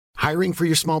Hiring for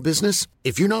your small business?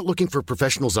 If you're not looking for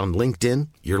professionals on LinkedIn,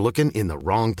 you're looking in the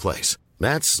wrong place.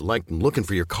 That's like looking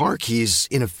for your car keys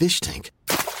in a fish tank.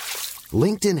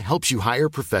 LinkedIn helps you hire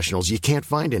professionals you can't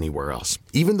find anywhere else,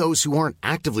 even those who aren't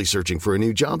actively searching for a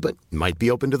new job but might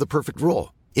be open to the perfect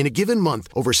role. In a given month,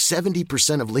 over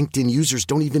 70% of LinkedIn users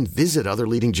don't even visit other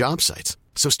leading job sites.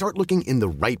 So start looking in the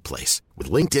right place.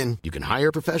 With LinkedIn, you can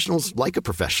hire professionals like a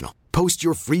professional. Post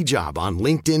your free job on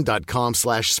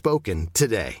linkedin.com/spoken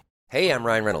today. Hey, I'm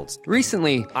Ryan Reynolds.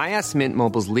 Recently, I asked Mint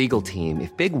Mobile's legal team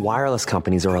if big wireless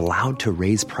companies are allowed to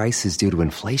raise prices due to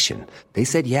inflation. They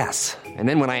said yes. And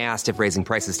then when I asked if raising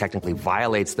prices technically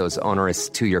violates those onerous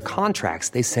 2-year contracts,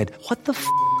 they said, "What the f***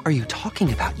 are you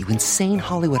talking about, you insane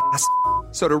Hollywood ass?"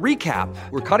 So to recap,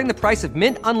 we're cutting the price of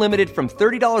Mint Unlimited from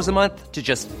 $30 a month to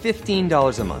just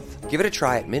 $15 a month. Give it a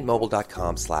try at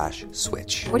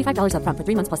mintmobile.com/switch. $45 up front for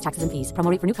 3 months plus taxes and fees.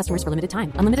 Promo rate for new customers for limited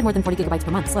time. Unlimited more than 40 gigabytes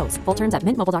per month. Slows full terms at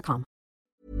mintmobile.com.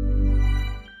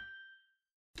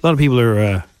 A lot of people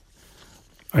are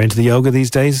into the yoga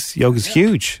these days. Yoga's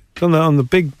huge. It's on the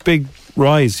big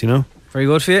rise, you know. Very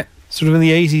good for you. Sort of in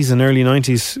the 80s and early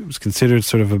 90s, it was considered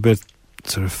sort of a bit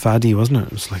sort of faddy, wasn't it?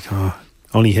 It was like,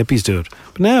 only hippies do it.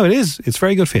 But now it is. It's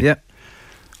very good for you. Yeah.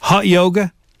 Hot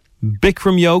yoga,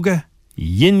 Bikram yoga,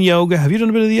 yin yoga. Have you done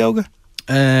a bit of the yoga?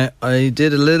 I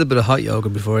did a little bit of hot yoga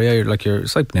before. Yeah,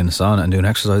 it's like being in the sauna and doing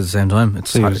exercise at the same time.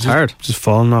 It's hard. Just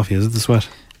falling off you, is it, the sweat?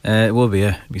 It will be,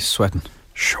 yeah. You'll be sweating.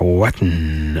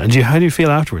 And how do you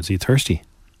feel afterwards? Are you thirsty?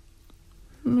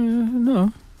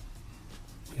 No.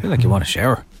 I feel like you want a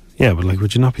shower. Yeah, but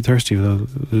would you not be thirsty without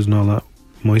losing all that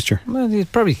moisture? Well,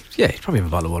 you'd probably have a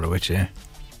bottle of water with you, yeah.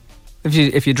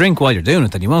 If you drink while you're doing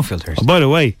it, then you won't feel thirsty. Oh, by the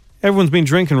way, everyone's been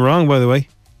drinking wrong, by the way.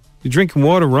 You're drinking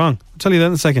water wrong. I'll tell you that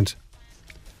in a second.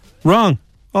 Wrong.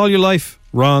 All your life,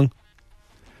 wrong.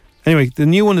 Anyway, the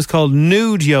new one is called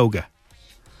nude yoga.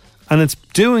 And it's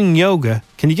doing yoga.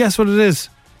 Can you guess what it is?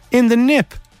 In the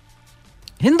nip.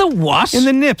 In the what? In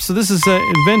the nip. So this is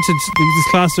invented, these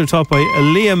classes are taught by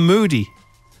Aaliyah Moody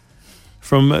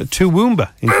from Toowoomba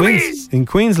in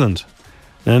Queensland.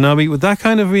 Now, Nobby, with that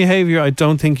kind of behaviour, I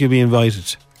don't think you'll be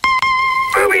invited.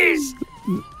 Boobies!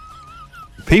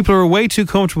 People are way too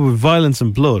comfortable with violence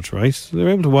and blood, right? So they're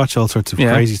able to watch all sorts of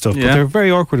crazy stuff, but they're very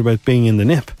awkward about being in the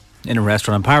nip. In a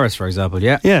restaurant in Paris, for example,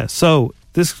 yeah. Yeah, so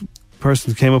this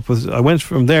person came up with, I went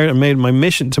from there and made my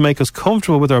mission to make us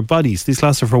comfortable with our bodies. These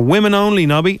classes are for women only,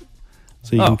 Nobby.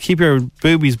 So you can keep your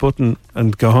boobies button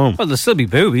and go home. Well, there'll still be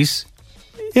boobies.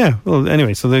 Yeah, well,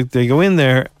 anyway, so they go in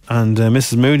there and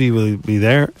Mrs. Moody will be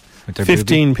there.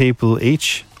 15 people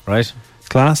each. Right.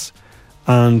 Class.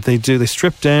 And they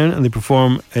strip down and they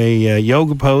perform a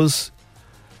yoga pose.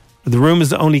 The room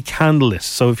is only candlelit.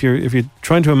 So if you're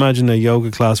trying to imagine a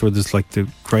yoga class where there's like the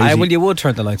crazy... well, you would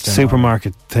turn the lights down.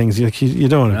 Supermarket things. You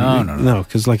don't want to... No,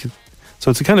 because so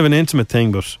it's a kind of an intimate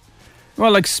thing, but...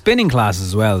 Well, like spinning classes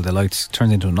as well, the lights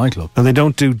turn into a nightclub. And they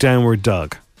don't do downward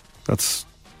dog. That's...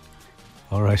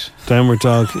 All right. Downward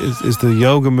dog is the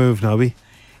yoga move, Nobby.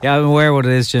 Yeah, I'm aware what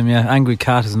it is, Jim. Yeah, angry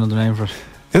cat is another name for it.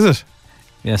 Is it?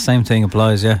 Yeah, same thing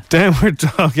applies. Yeah. Downward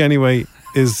dog, anyway,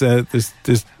 is there's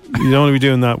you don't want to be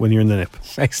doing that when you're in the nip.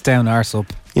 Face down, arse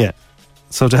up. Yeah.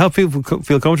 So to help people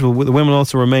feel comfortable, the women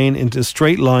also remain in a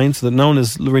straight line so that no one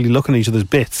is really looking at each other's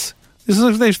bits.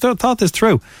 They've thought this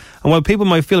through, and while people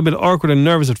might feel a bit awkward and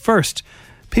nervous at first,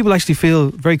 people actually feel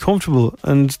very comfortable,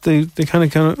 and they kind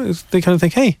of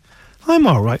think, hey, I'm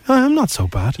all right. I'm not so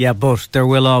bad. Yeah, but there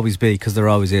will always be, because there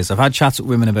always is. I've had chats with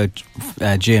women about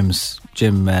gym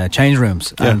change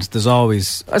rooms, and there's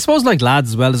always, I suppose, like lads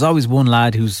as well. There's always one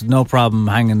lad who's no problem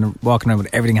walking around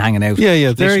with everything hanging out.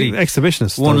 Yeah, they're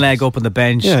exhibitionists. One leg up on the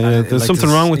bench. Yeah, there's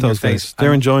something wrong with those guys.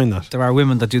 They're enjoying that. There are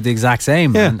women that do the exact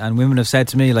same, and women have said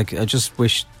to me, like, I just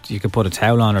wish you could put a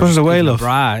towel on or put it away, love.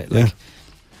 Bra.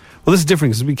 Well, this is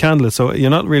different because it's candlelit, so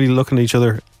you're not really looking at each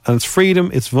other. And it's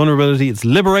freedom, it's vulnerability, it's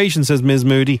liberation, says Ms.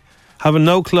 Moody. Having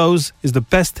no clothes is the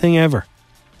best thing ever.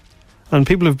 And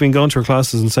people have been going to her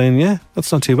classes and saying, yeah,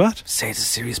 that's not too bad. Say it's a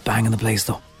serious bang in the place,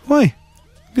 though. Why?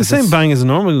 The same bang as a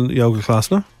normal yoga class,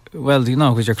 no? Well,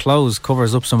 because your clothes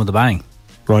covers up some of the bang.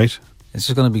 Right. It's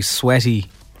just going to be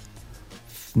sweaty,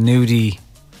 nudie.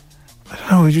 I don't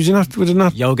know, would it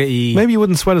not? Yoga-y. Maybe you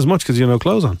wouldn't sweat as much because you have no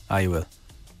clothes on. Ah, you will.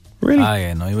 Really? Ah,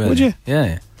 yeah, no, you will. Would you?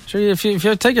 Yeah. Sure, if you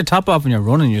take your top off and you're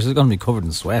running, you're still going to be covered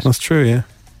in sweat. That's true, yeah.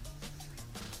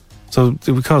 So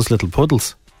it would cause little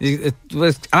puddles. It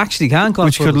actually can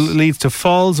cause puddles. Which could lead to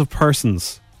falls of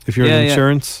persons if you're in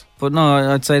insurance. But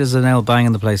no, I'd say there's an L bang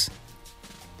in the place.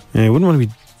 Yeah, you wouldn't want to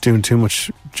be doing too much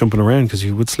jumping around because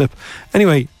you would slip.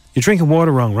 Anyway, you're drinking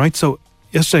water wrong, right? So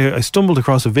yesterday I stumbled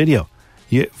across a video.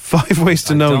 5 ways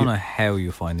to I know. don't know how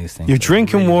you find these things. You're I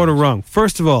drinking really water don't. wrong.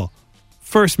 First of all,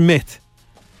 first myth.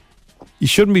 You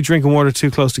shouldn't be drinking water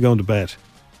too close to going to bed.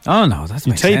 Oh no, that's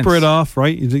You taper it off,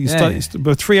 right?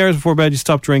 About 3 hours before bed, you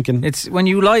stop drinking. It's when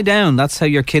you lie down. That's how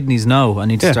your kidneys know I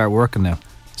need to start working now.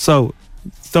 So,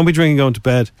 don't be drinking going to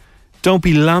bed. Don't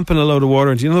be lamping a load of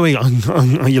water. Do you know the way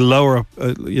you'd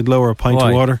lower a pint Why?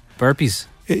 of water? Burpees.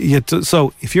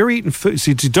 So if you're eating food,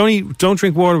 so don't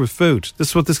drink water with food. This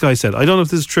is what this guy said. I don't know if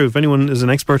this is true. If anyone is an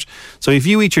expert, so if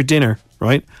you eat your dinner,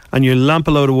 right, and you lamp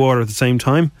a load of water at the same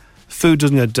time, food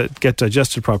doesn't get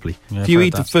digested properly. Yeah, if you I've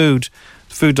eat heard the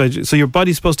food, so your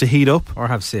body's supposed to heat up. Or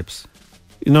have sips.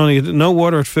 No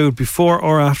water at food before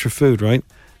or after food, right?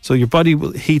 So your body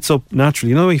heats up naturally.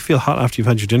 You know the way you feel hot after you've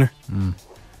had your dinner? Mm.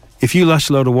 If you lash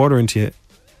a load of water into you,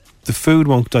 the food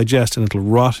won't digest and it'll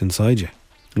rot inside you.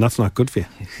 And that's not good for you.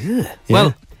 Yeah.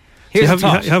 Well, here's a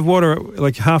thought. You have water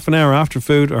like half an hour after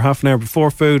food or half an hour before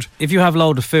food. If you have a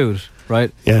load of food,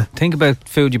 right? Yeah. Think about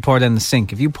food you pour down the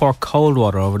sink. If you pour cold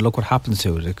water over it, look what happens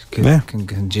to it. It can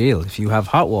congeal. If you have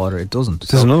hot water, it doesn't.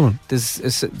 There's another one.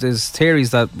 There's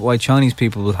theories that why Chinese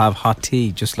people will have hot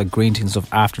tea, just like green tea and stuff,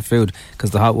 after food,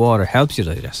 because the hot water helps you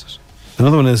digest it.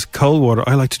 Another one is cold water.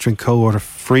 I like to drink cold water,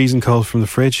 freezing cold from the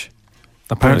fridge.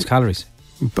 That burns calories.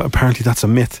 But apparently that's a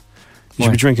myth. You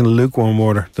should be drinking lukewarm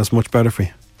water. That's much better for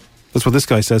you. That's what this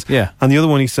guy says. Yeah. And the other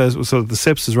one he says, so the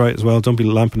sips is right as well. Don't be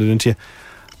lamping it into you.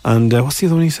 And what's the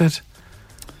other one he said?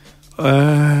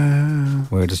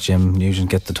 Where does Jim Nugent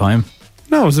get the time?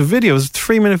 No, it was a video. It was a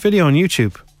 3-minute video on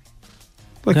YouTube.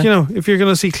 Like, Okay. you know, if you're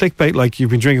going to see clickbait, like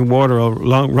you've been drinking water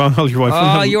wrong all your life.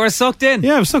 Oh, you were sucked in.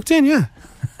 Yeah, I was sucked in, yeah.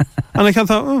 And I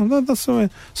thought, that's so.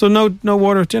 So no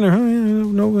water at dinner. Oh,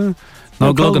 yeah,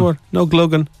 no gluggen. Water, no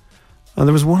gluggen. And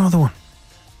there was one other one.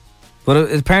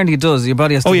 But apparently it does. Your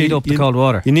body has to heat up the cold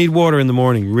water. You need water in the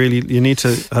morning. Really, you need to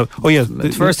have. Oh yeah,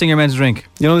 the first thing you're meant to drink.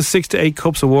 You know the 6 to 8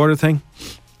 cups of water thing.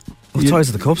 What size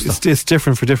are the cups? It's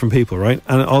different for different people, right?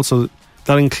 And also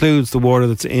that includes the water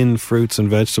that's in fruits and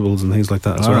vegetables and things like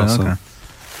that as well. Right, okay. So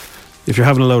if you're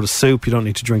having a load of soup, you don't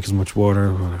need to drink as much water.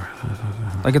 Or whatever.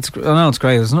 Like it's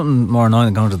great. There's nothing more annoying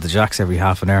than going to the Jacks every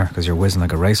half an hour because you're whizzing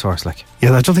like a racehorse. Like,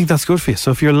 yeah, I don't think that's good for you.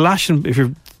 So if you're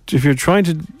if you're trying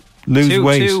to lose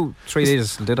weight, 2-3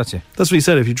 litres will do that to you. That's what he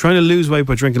said. If you're trying to lose weight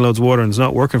by drinking loads of water and it's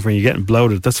not working for you, you're getting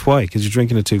bloated. That's why, because you're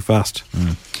drinking it too fast.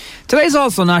 Today's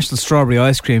also National Strawberry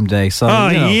Ice Cream Day, so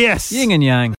yes, yin and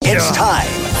yang. It's time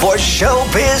for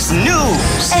Showbiz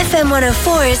News. FM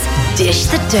 104's Dish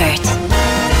the Dirt.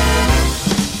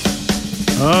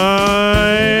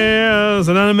 Yes,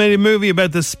 an animated movie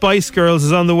about the Spice Girls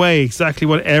is on the way. Exactly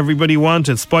what everybody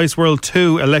wanted. Spice World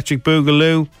 2, Electric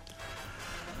Boogaloo.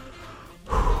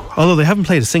 Although they haven't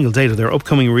played a single date of their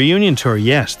upcoming reunion tour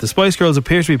yet, the Spice Girls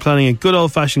appear to be planning a good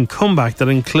old-fashioned comeback that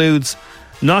includes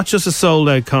not just a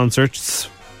sold-out concert,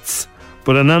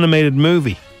 but an animated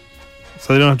movie.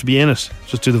 So they don't have to be in it,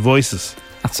 just do the voices.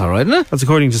 That's alright, isn't it? That's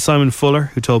according to Simon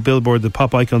Fuller, who told Billboard that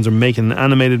pop icons are making an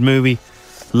animated movie.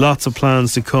 Lots of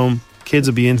plans to come. Kids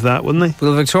would be into that, wouldn't they?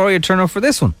 Will Victoria turn up for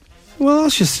this one? Well, all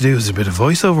she has to do is a bit of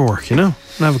voiceover work, you know,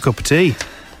 and have a cup of tea.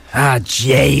 Ah,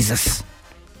 Jesus.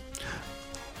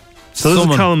 So this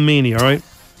is Colin Meaney, all right?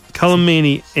 Colin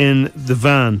Meaney in the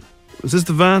van. Was this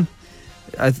the van?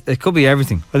 It could be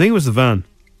everything. I think it was the van.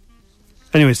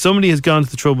 Anyway, somebody has gone to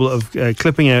the trouble of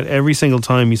clipping out every single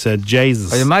time he said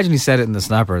Jesus. I imagine he said it in the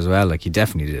snapper as well, like he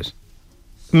definitely did.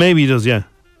 Maybe he does, yeah.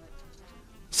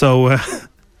 So,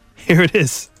 here it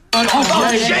is.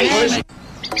 Oh, Jesus!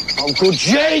 Oh, good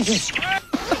Jesus!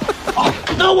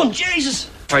 Oh, no one, Jesus!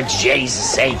 For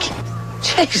Jesus' sake.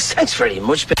 Jesus, thanks very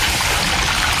much.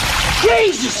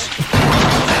 Jesus!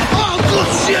 Oh, good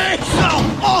Jesus!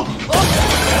 Oh,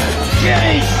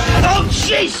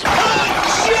 Jesus! Oh,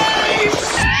 Jesus!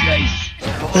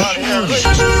 Oh,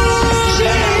 Jesus!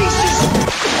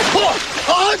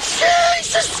 Oh,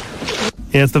 Jesus!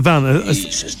 Yeah, it's the van.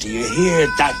 Jesus, do you hear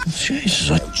that?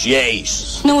 Jesus. Oh,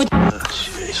 Jesus. No, all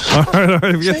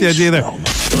right, we get the idea there.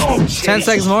 Oh, 10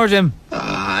 seconds more, Jim.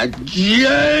 Ah,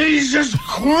 Jesus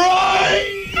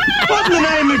Christ! What in the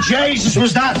name of Jesus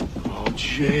was that? Oh,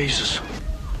 Jesus.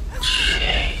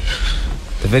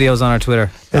 The video's on our Twitter.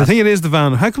 I think it is the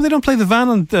van. How come they don't play the van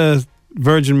on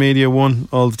Virgin Media 1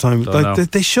 all the time?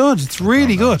 They should. It's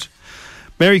really good.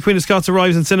 Mary Queen of Scots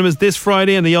arrives in cinemas this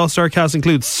Friday, and the all-star cast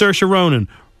includes Saoirse Ronan,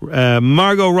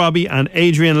 Margot Robbie and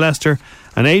Adrian Lester.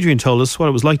 And Adrian told us what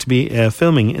it was like to be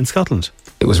filming in Scotland.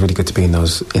 It was really good to be in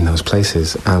those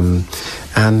places, and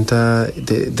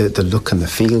the look and the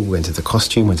feel went into the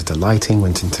costume, went into the lighting,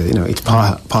 went into it's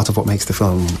part of what makes the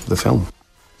film.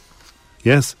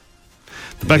 Yes.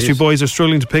 The Backstreet Boys are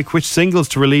struggling to pick which singles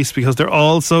to release because they're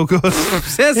all so good.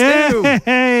 Says who?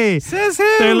 Hey. Says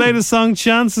who? Their latest song,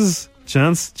 Chancers,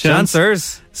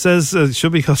 says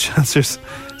should be called Chancers.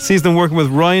 Sees them working with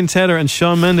Ryan Tedder and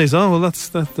Shawn Mendes. Oh, well, that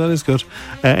is good.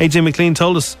 AJ McLean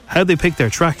told us how they pick their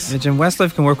tracks. Yeah, Jim,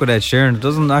 Westlife can work with Ed Sheeran. It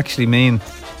doesn't actually mean,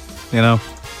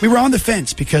 We were on the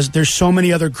fence because there's so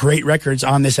many other great records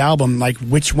on this album. Like,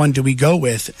 which one do we go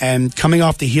with? And coming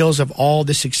off the heels of all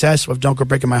the success of Don't Go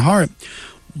Breaking My Heart,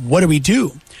 what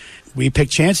do? We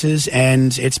picked Chances,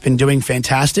 and it's been doing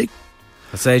fantastic.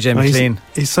 That's AJ McLean.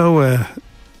 He's so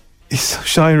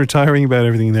shy and retiring about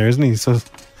everything there, isn't he? So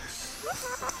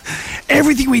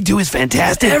everything we do is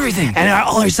fantastic. Everything. And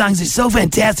all our songs are so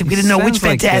fantastic. We didn't know which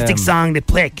fantastic song to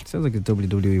pick. Sounds like a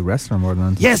WWE wrestler more than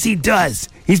anything. Yes, he does.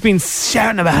 He's been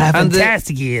shouting about how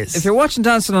fantastic he is. If you're watching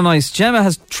Dancing on Ice, Gemma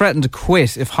has threatened to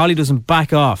quit if Holly doesn't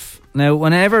back off. Now,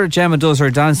 whenever Gemma does her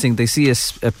dancing, they see a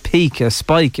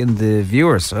spike in the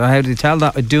viewers. How do you tell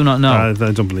that? I do not know. I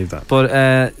don't believe that.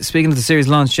 But speaking of the series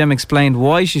launch, Gemma explained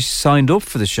why she signed up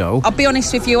for the show. I'll be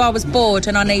honest with you, I was bored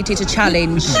and I needed a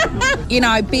challenge.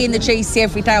 Being the GC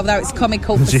every day, although it's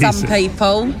comical for some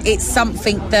people, it's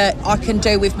something that I can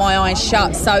do with my eyes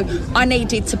shut. So I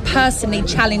needed to personally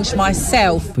challenge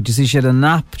myself. But you see, she had a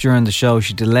nap during the show.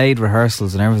 She delayed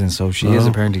rehearsals and everything, so she is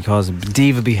apparently causing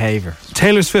diva behaviour.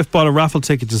 Taylor Swift bought a raffle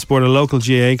ticket to support a local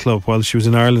GAA club while she was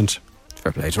in Ireland.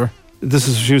 Fair play to her.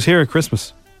 She was here at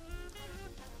Christmas.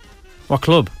 What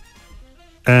club?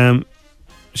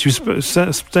 She was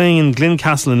staying in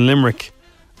Glencastle in Limerick,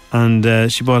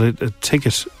 and she bought a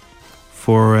ticket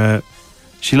for.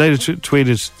 She later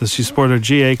tweeted that she supported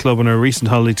her GAA club on her recent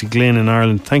holiday to Glyn in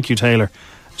Ireland. Thank you, Taylor.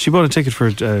 She bought a ticket for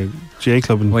a GAA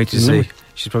club in Wait to see. Limerick.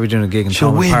 She's probably doing a gig in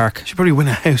Thomond Park. She'll probably win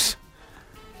a house.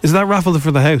 Is that raffle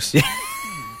for the house? Yeah.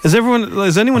 Has anyone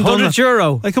done that?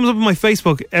 €100. It comes up on my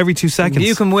Facebook every 2 seconds.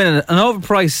 You can win an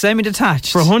overpriced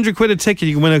semi-detached. For £100 a ticket,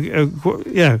 you can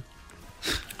win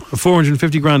a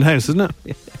 450 grand house, isn't it?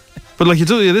 Yeah. But it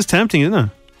is tempting, isn't it?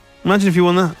 Imagine if you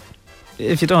won that.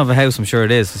 If you don't have a house, I'm sure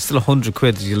it is. It's still £100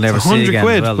 that you'll never see again.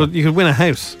 £100, well, but you could win a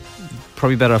house.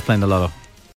 Probably better off playing the lotto.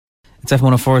 It's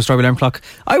F104's Strawberry Alarm Clock.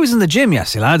 I was in the gym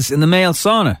yesterday, lads, in the male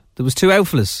sauna. There was 2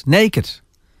 outfellas, naked.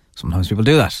 Sometimes people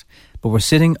do that. But we're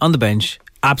sitting on the bench,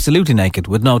 absolutely naked,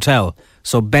 with no towel.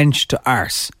 So bench to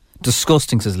arse.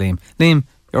 Disgusting, says Liam. Liam,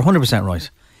 you're 100% right.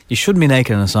 You shouldn't be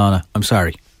naked in a sauna. I'm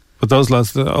sorry. But those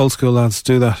lads, the old school lads,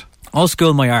 do that. Old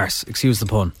school my arse, excuse the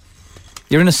pun.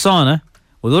 You're in a sauna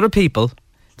with other people.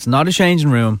 It's not a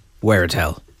changing room. Wear a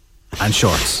towel. And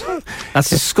shorts. That's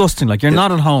disgusting. Like, you're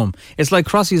not at home. It's like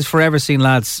Crossy has forever seen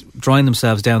lads drying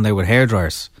themselves down there with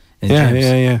hairdryers in gyms.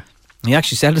 Yeah. He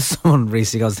actually said to someone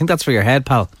recently, he goes, I think that's for your head,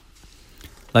 pal.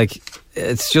 Like,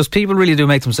 it's just people really do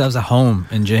make themselves at home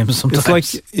in gyms sometimes.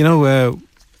 It's like,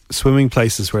 swimming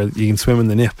places where you can swim in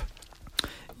the nip.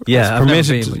 Yeah, it's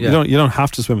permitted. You don't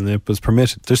have to swim in the nip, but it's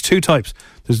permitted. There's 2 types.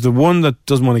 There's the one that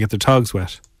doesn't want to get their togs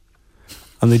wet,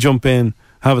 and they jump in,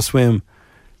 have a swim,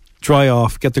 dry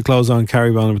off, get their clothes on,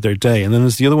 carry on with their day. And then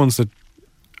there's the other ones that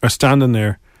are standing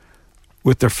there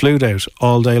with their flute out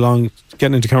all day long,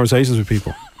 getting into conversations with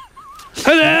people.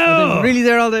 Hello! Are they really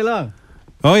there all day long?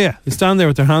 Oh yeah, they stand there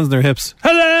with their hands on their hips.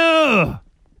 Hello!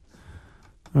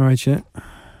 All right, yeah.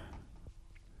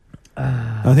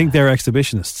 I think they're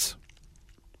exhibitionists.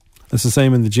 It's the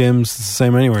same in the gyms, it's the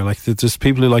same anywhere. Like, there's just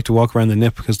people who like to walk around the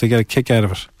nip because they get a kick out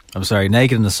of it. I'm sorry,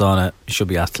 naked in the sauna, you should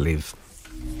be asked to leave.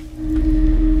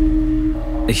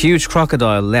 A huge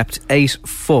crocodile leapt 8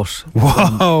 foot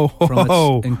from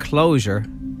its enclosure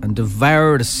and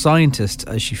devoured a scientist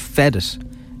as she fed it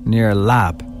near a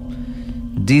lab.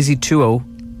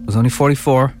 DZ20 was only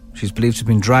 44. She's believed to have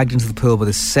been dragged into the pool by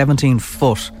this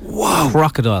 17-foot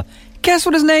crocodile. Guess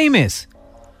what his name is?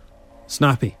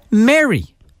 Snappy. Mary.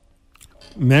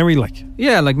 Mary, like?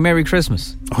 Yeah, like Merry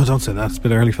Christmas. Oh, don't say that. It's a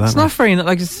bit early for that. It's not very,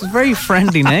 it's a very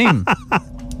friendly name.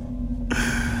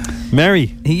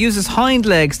 Mary. He used his hind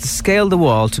legs to scale the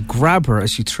wall to grab her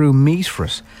as she threw meat for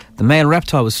it. The male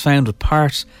reptile was found with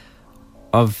part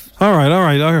of... All right.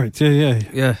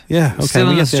 Yeah. Okay. Still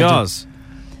in its jaws.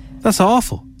 That's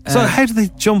awful. So how did they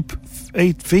jump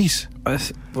 8 feet?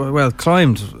 Well,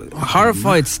 climbed.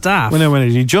 Horrified staff. When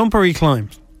did he jump or he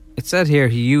climbed? It said here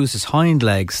he used his hind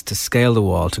legs to scale the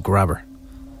wall to grab her.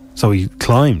 So he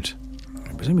climbed?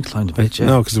 I presume he climbed a bit, yeah.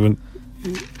 No, because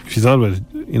if you thought about it,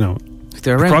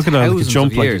 they're around a crocodile could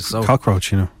jump like years, a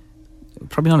cockroach,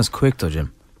 Probably not as quick though,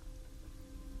 Jim.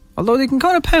 Although they can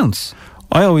kind of pounce.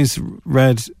 I always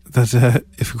read that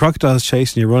if a crocodile is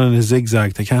chasing you running a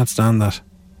zigzag, they can't stand that.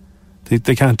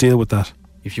 They can't deal with that.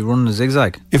 If you run in a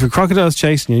zigzag? If a crocodile is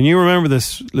chasing you, and you remember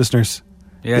this, listeners,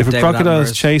 Yeah, if a David crocodile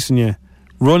is Attenborough's. chasing you,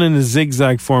 run in a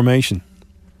zigzag formation.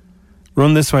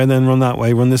 Run this way, then run that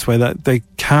way. Run this way. That they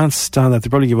can't stand that. They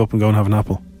probably give up and go and have an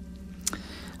apple.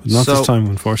 But not So- this time,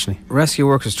 unfortunately. Rescue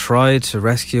workers tried to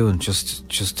rescue and just.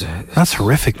 That's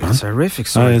horrific, man. It's horrific.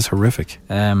 That Sorry. is horrific.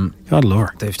 God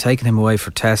Lord. They've taken him away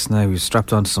for tests now. He was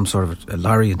strapped onto some sort of a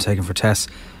lorry and taken for tests.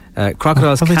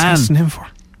 Crocodiles What are can... they testing him for?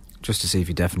 Just to see if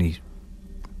he definitely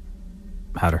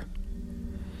had her.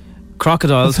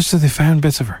 Crocodiles... So they found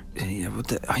bits of her. Yeah,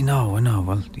 but I know.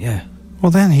 Well, yeah.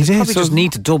 Well, then he did. Probably so just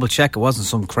need to double check it wasn't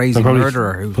some crazy They'll probably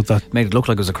murderer who made it look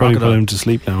like it was a probably crocodile. put him to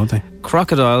sleep now, won't they?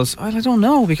 Crocodiles, I don't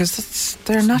know, because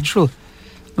they're natural.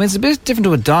 I mean, it's a bit different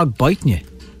to a dog biting you.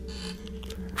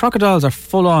 Crocodiles are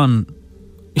full on,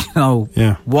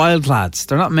 wild lads.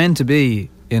 They're not meant to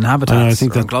be in habitats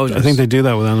or enclosures. I think they do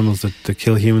that with animals that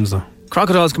kill humans, though.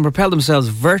 Crocodiles can propel themselves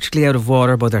vertically out of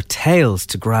water by their tails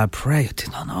to grab prey. I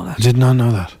did not know that. I did not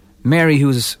know that. Mary, who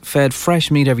was fed fresh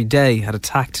meat every day, had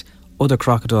attacked other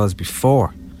crocodiles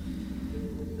before.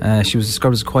 She was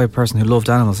described as a quiet person who loved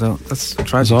animals. So that's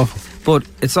tragic. That's awful. But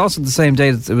it's also the same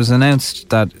day that it was announced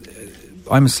that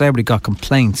I'm a Celebrity got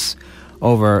complaints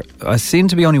over... I seemed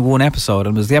to be only one episode,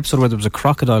 and it was the episode where there was a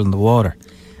crocodile in the water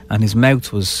and his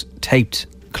mouth was taped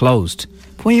closed.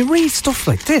 But when you read stuff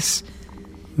like this,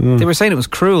 they were saying it was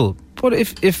cruel. But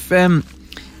if a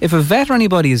vet or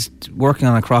anybody is working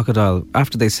on a crocodile,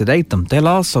 after they sedate them, they'll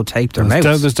also tape their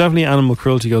mouths. There's definitely animal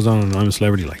cruelty goes on in I'm a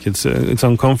Celebrity. Like it's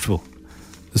uncomfortable.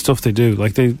 The stuff they do,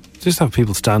 like they just have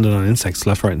people standing on insects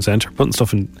left, right, and centre, putting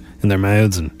stuff in their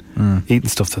mouths and eating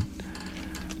stuff. That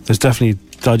there's definitely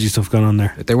dodgy stuff going on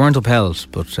there. They weren't upheld,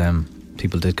 but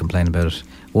people did complain about it.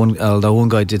 Although one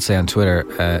guy did say on Twitter,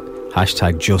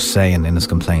 hashtag just saying in his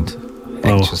complaint.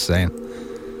 Just saying.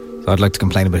 So I'd like to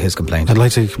complain about his complaint. I'd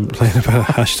like to complain about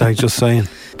hashtag just saying.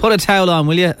 Put a towel on,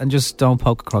 will you? And just don't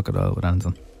poke a crocodile with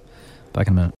anything. Back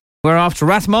in a minute. We're off to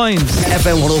Rathmines.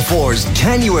 FM 104's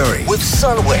January with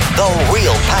Sunway, the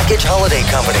real package holiday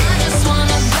company.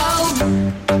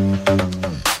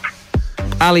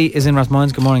 Ali is in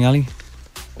Rathmines. Good morning, Ali.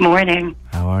 Morning.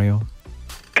 How are you?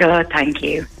 Good, thank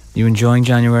you. You enjoying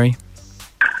January?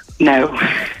 No.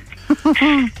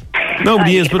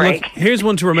 Nobody is, but look, here's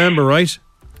one to remember, right?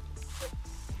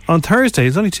 On Thursday,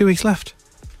 there's only 2 weeks left.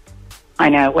 I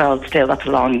know, well, still, that's a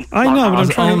long... I know, but I'm There's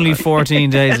trying... only 14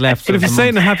 days left. But if you say it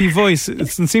in a happy voice, it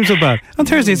doesn't seem so bad. On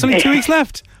Thursday, it's only 2 weeks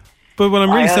left. But when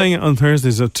I'm really saying it on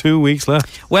Thursday, there's 2 weeks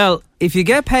left. Well, if you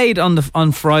get paid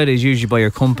on Fridays, usually by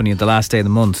your company at the last day of the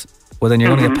month, well, then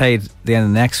you're going to get paid the end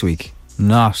of next week,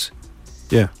 not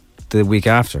the week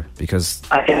after, because...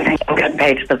 I don't think I'm getting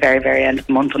paid to the very, very end of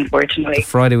the month, unfortunately.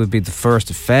 Friday would be the 1st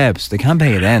of Feb, so they can't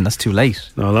pay you then. That's too late.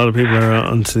 No, a lot of people are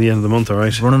on to the end of the month, all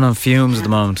right. Running on fumes at the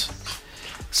moment.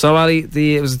 So, Ali,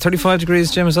 it was 35 degrees,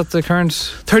 Jim. Is that the current?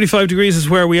 35 degrees is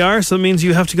where we are, so that means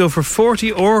you have to go for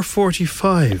 40 or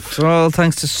 45. So, all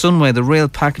thanks to Sunway, the real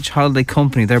package holiday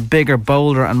company. They're bigger,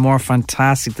 bolder, and more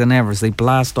fantastic than ever as they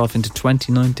blast off into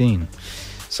 2019.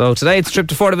 So, today it's a trip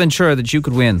to Fuerteventura that you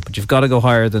could win, but you've got to go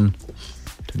higher than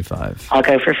 35. I'll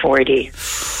go for 40.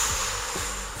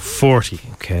 40.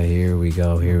 Okay, here we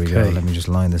go. Let me just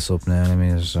line this up now.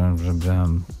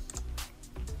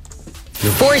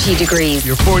 40 degrees.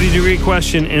 Your 40 degree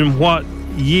question: in what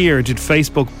year did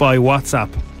Facebook buy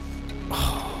WhatsApp?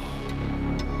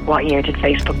 What year did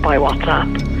Facebook buy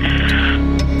WhatsApp?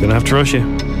 Gonna have to rush you.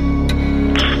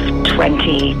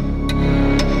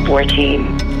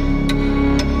 2014.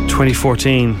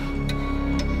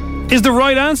 2014 is the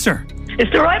right answer.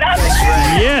 It's the right answer.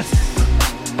 Yes.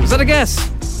 Was that a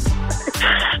guess?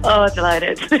 Oh,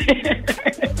 delighted.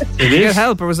 Did you get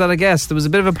help, or was that a guess? There was a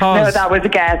bit of a pause. No, that was a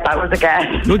guess.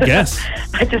 Good guess.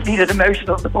 I just needed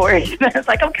emotional support. I was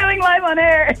like, I'm going live on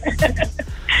air.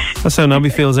 That's how Nobby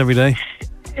feels every day.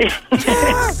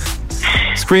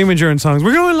 Screaming during songs.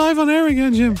 We're going live on air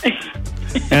again, Jim.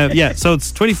 So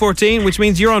it's 2014, which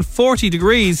means you're on 40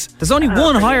 degrees. There's only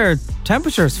one higher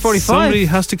temperature. It's 45. Somebody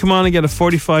has to come on and get a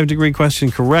 45 degree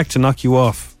question correct to knock you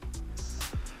off.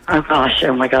 Oh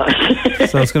my gosh.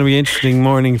 So it's going to be an interesting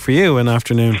morning for you and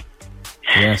afternoon.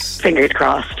 Yes. Fingers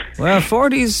crossed. Well,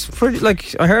 40s, pretty,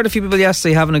 like, I heard a few people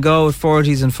yesterday having a go at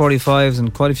 40s and 45s,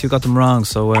 and quite a few got them wrong,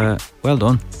 so well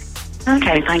done.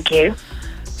 Okay, thank you.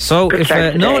 So Good if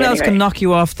start no today, one else anyway. can knock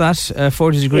you off that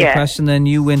 40 degree question, then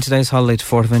you win today's holiday to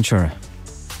Fuerteventura.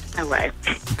 Oh, wow.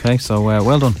 Okay, so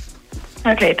well done.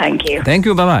 Okay, thank you. Thank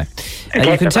you, bye-bye.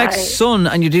 Okay, you can bye-bye. text Sun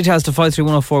and your details to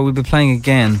 53104. We'll be playing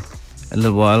again a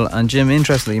little while. And Jim,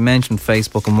 interestingly, you mentioned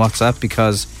Facebook and WhatsApp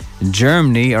because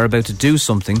Germany are about to do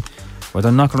something where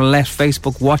they're not going to let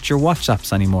Facebook watch your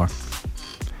WhatsApps anymore.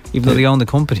 even though they own the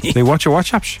company. They watch your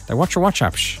WhatsApps. They watch your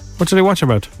WhatsApps. What do they watch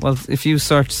about? Well, if you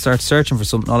start searching for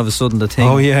something, all of a sudden the thing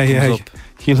comes up.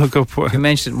 You look up. You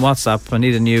mentioned it in WhatsApp. I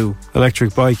need a new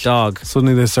electric bike. Dog.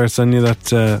 Suddenly they start sending you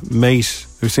that Mate.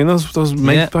 Have you seen those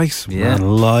Mate bikes? Yeah.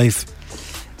 Man, live.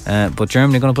 But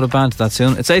Germany are going to put a ban to that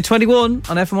soon. It's 8:21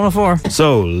 on FM 104.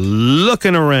 So,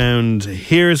 looking around,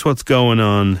 here's what's going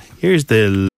on. Here's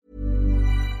the...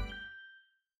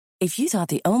 If you thought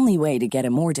the only way to get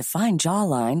a more defined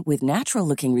jawline with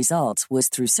natural-looking results was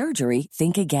through surgery,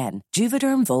 think again.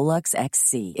 Juvederm Volux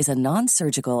XC is a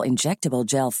non-surgical injectable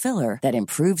gel filler that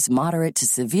improves moderate to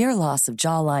severe loss of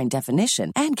jawline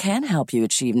definition and can help you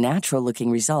achieve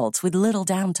natural-looking results with little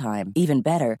downtime. Even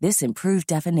better, this improved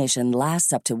definition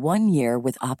lasts up to 1 year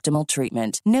with optimal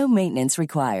treatment. No maintenance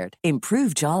required.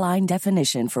 Improve jawline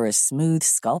definition for a smooth,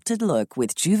 sculpted look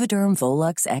with Juvederm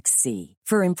Volux XC.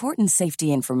 For important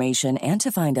safety information and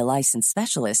to find a licensed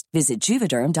specialist, visit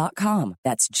Juvederm.com.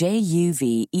 That's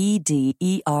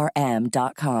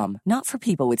JUVEDERM.com. Not for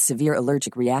people with severe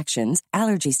allergic reactions,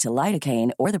 allergies to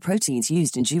lidocaine, or the proteins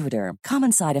used in Juvederm.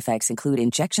 Common side effects include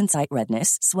injection site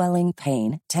redness, swelling,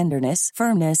 pain, tenderness,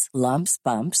 firmness, lumps,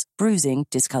 bumps, bruising,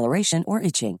 discoloration, or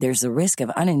itching. There's a risk of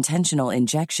unintentional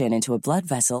injection into a blood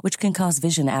vessel, which can cause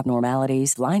vision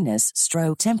abnormalities, blindness,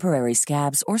 stroke, temporary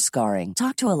scabs, or scarring.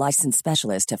 Talk to a licensed specialist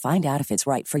to find out if it's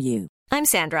right for you. I'm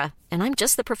Sandra, and I'm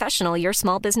just the professional your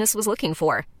small business was looking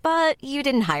for. But you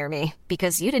didn't hire me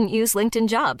because you didn't use LinkedIn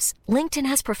Jobs. LinkedIn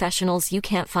has professionals you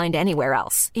can't find anywhere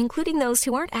else, including those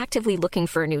who aren't actively looking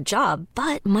for a new job,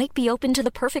 but might be open to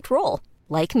the perfect role,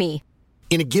 like me.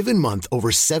 In a given month, over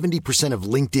 70% of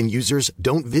LinkedIn users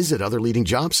don't visit other leading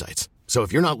job sites. So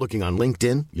if you're not looking on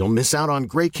LinkedIn, you'll miss out on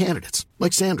great candidates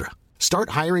like Sandra. Start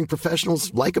hiring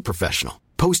professionals like a professional.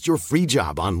 Post your free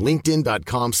job on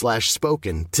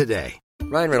linkedin.com/spoken today.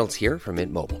 Ryan Reynolds here from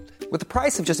Mint Mobile. With the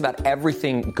price of just about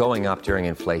everything going up during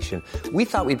inflation, we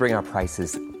thought we'd bring our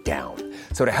prices down.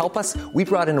 So to help us, we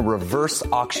brought in a reverse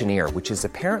auctioneer, which is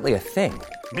apparently a thing.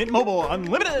 Mint Mobile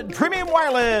Unlimited Premium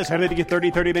Wireless. How to get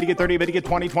 30, 30, bit to get 30, bit to get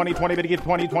 20, 20, 20, bit to get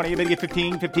 20, 20, bit to get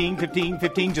 15, 15, 15,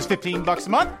 15, just $15 a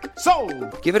month?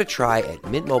 Sold! Give it a try at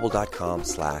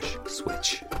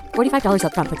mintmobile.com/switch. $45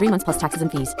 up front for 3 months plus taxes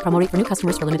and fees. Promo rate for new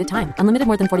customers for limited time. Unlimited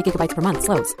more than 40 gigabytes per month.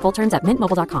 Slows full terms at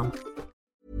mintmobile.com.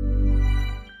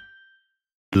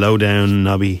 Low down,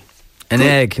 Nobby. An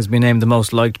egg has been named the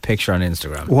most liked picture on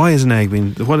Instagram. Why is an egg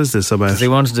being... What is this about? Because they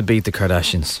wanted to beat the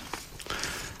Kardashians.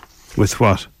 With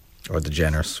what? Or the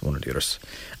Jenners, one or the others.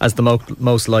 As the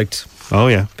most liked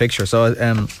picture. So I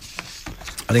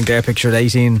think their picture at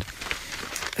 18...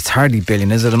 It's hardly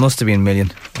billion, is it? It must have been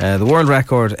million. The world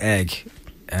record egg...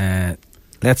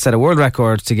 let's set a world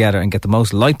record together and get the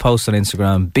most liked posts on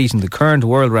Instagram, beating the current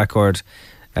world record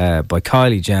by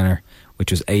Kylie Jenner,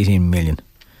 which was 18 million.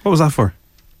 What was that for?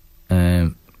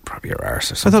 Probably your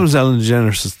arse or something. I thought it was Ellen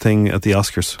DeGeneres' thing at the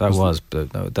Oscars. That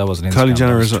but no, that wasn't Instagram. Kylie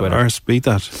Jenner's arse beat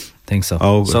that. Think so.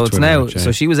 Oh, so it's now.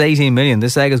 So she was 18 million.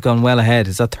 This egg has gone well ahead.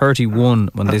 It's at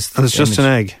 31 when this. And it's just an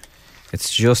egg.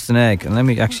 It's just an egg. And let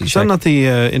me actually check. Is that not the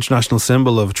international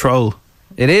symbol of troll?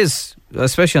 It is,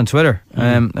 especially on Twitter.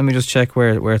 Let me just check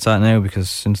where it's at now,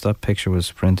 because since that picture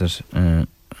was printed, world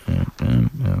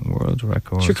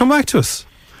record. Should come back to us.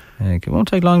 It won't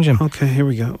take long, Jim. Okay, here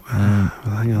we go.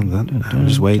 Well, hang on then.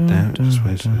 Just wait now. Just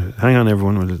wait. Hang on,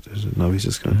 everyone. Nobby's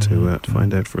just going to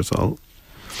find out for us all.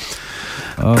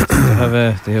 Oh,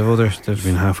 they have others. They've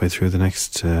been halfway through the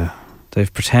next...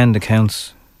 They've pretend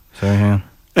accounts. Sorry, hang on.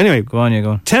 Anyway, go on, you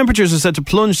go on. Temperatures are set to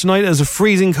plunge tonight as a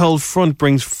freezing cold front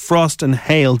brings frost and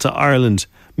hail to Ireland.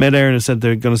 Met Éireann has said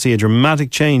they're going to see a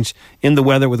dramatic change in the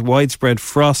weather with widespread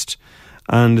frost,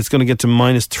 and it's going to get to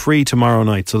 -3 tomorrow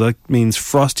night. So that means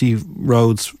frosty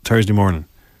roads Thursday morning.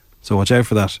 So watch out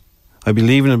for that. I'll be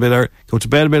leaving a bit early. Go to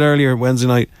bed a bit earlier Wednesday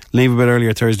night, leave a bit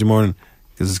earlier Thursday morning,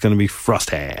 because it's going to be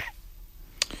frosty.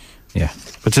 Yeah.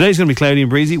 But today's going to be cloudy and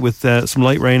breezy with some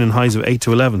light rain and highs of 8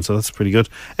 to 11, so that's pretty good.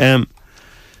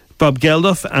 Bob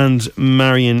Geldof and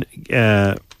Marion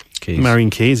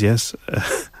Keys, yes,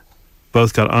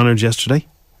 both got honoured yesterday.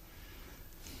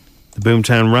 The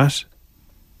Boomtown Rat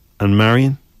and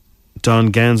Marion,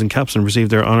 Don Gowns and Capson received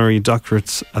their honorary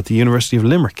doctorates at the University of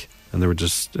Limerick, and they were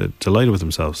just delighted with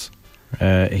themselves.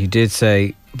 He did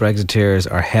say Brexiteers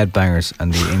are headbangers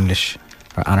and the English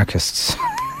are anarchists.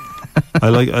 I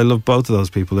love both of those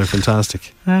people. They're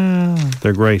fantastic.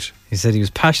 They're great. He said he was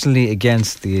passionately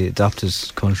against the adopted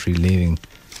country leaving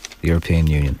the European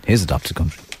Union. His adopted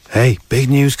country. Hey, big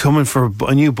news coming for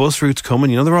a new bus route's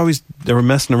coming. You know, they were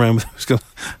messing around with... I was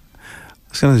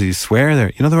going to swear there.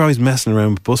 You know, they're always messing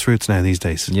around with bus routes now these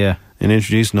days. Yeah. and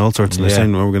introducing all sorts, and they're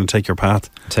saying, well, we're going to take your path.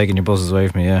 Taking your buses away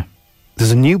from you, yeah.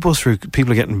 There's a new bus route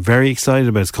people are getting very excited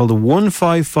about. It's called the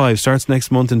 155. Starts next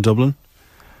month in Dublin.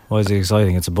 Why is it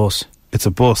exciting? It's a bus. It's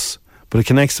a bus, but it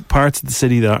connects parts of the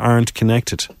city that aren't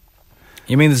connected.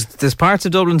 You mean there's parts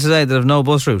of Dublin today that have no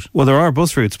bus route? Well, there are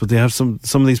bus routes, but they have some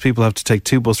of these people have to take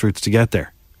 2 bus routes to get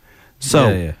there.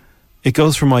 So it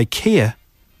goes from IKEA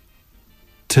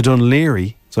to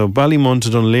Dunleary, so Ballymun to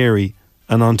Dunleary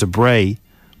and on to Bray,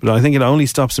 but I think it only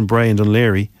stops in Bray and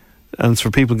Dunleary, and it's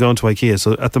for people going to IKEA.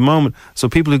 So at the moment,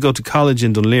 people who go to college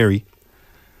in Dunleary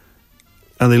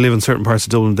and they live in certain parts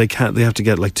of Dublin, they have to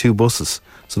get like 2 buses.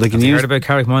 So they can Have you use heard about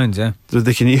Carrickmines, yeah.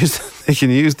 They can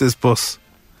use this bus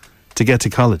to get to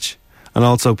college. And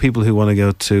also people who want to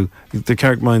go to the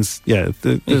Carrickmines, you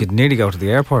could nearly go to the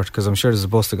airport, because I'm sure there's a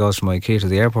bus that goes from IKEA to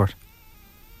the airport.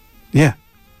 Yeah.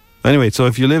 Anyway, so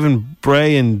if you live in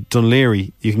Bray and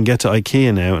Dunleary, you can get to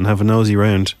IKEA now and have a nosy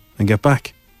round and get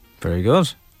back. Very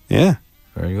good. Yeah.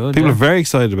 Very good. People are very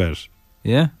excited about it.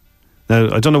 Yeah.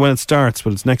 Now, I don't know when it starts,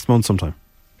 but it's next month sometime.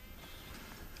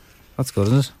 That's good,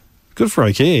 isn't it? Good for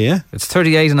IKEA, yeah. It's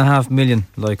 38.5 million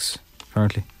likes,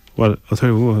 apparently. Well, I'll tell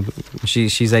you what.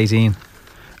 She's 18.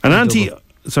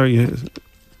 Sorry.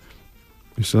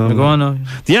 Go on now.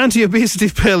 The anti-obesity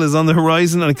pill is on the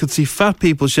horizon, and it could see fat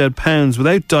people shed pounds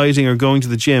without dieting or going to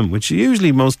the gym, which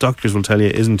usually most doctors will tell you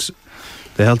isn't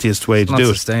the healthiest way to do it.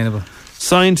 Not sustainable.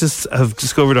 Scientists have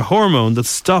discovered a hormone that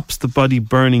stops the body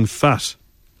burning fat.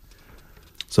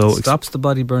 So stops the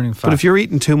body burning fat. But if you're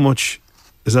eating too much,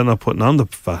 is that not putting on the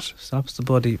fat? Stops the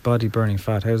body burning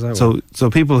fat. How's that work? So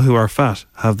people who are fat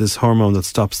have this hormone that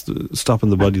stopping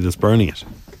the body that's burning it.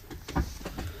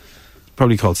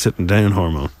 Probably called sitting down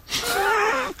hormone.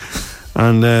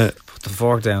 And put the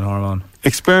fork down hormone.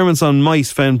 Experiments on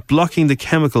mice found blocking the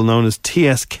chemical known as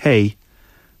TSK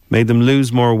made them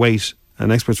lose more weight,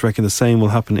 and experts reckon the same will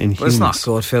happen in humans. It's not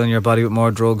good filling your body with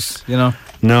more drugs, you know.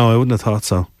 No, I wouldn't have thought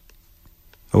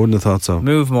so.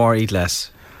 Move more, eat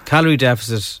less. Calorie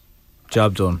deficit,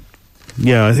 job done.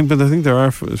 Yeah, I think there are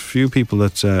a few people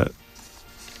that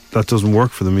doesn't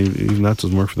work for them. Even that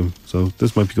doesn't work for them. So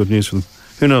this might be good news for them.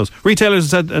 Who knows?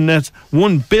 Retailers had a net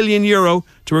 €1 billion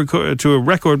to a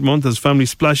record month as families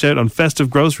splash out on festive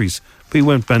groceries. We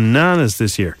went bananas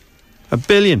this year. $1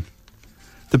 billion.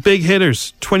 The big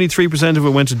hitters, 23% of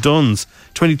it went to Dunn's,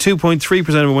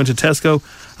 22.3% of it went to Tesco,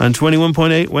 and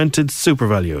 21.8% went to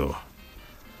SuperValu.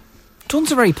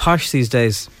 Dunn's are very posh these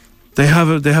days. They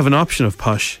have an option of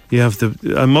posh. You have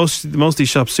most of these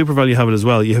shops, SuperValu have it as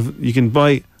well. You can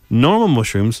buy normal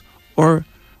mushrooms or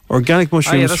organic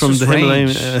mushrooms from the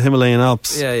Himalayan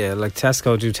Alps. Yeah, like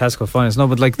Tesco do Tesco Finest. No,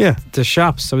 but like the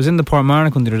shops. I was in the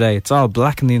Portmarnock the other day. It's all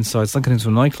black on the inside. It's like getting into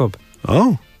a nightclub.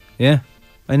 Oh. Yeah.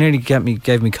 I nearly gave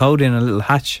me code in a little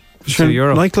hatch. Sure,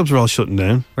 €2. Nightclubs are all shutting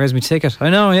down. Where's my ticket? I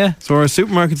know, yeah. So our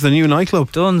supermarket's the new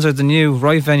nightclub. Dunn's are the new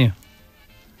right venue.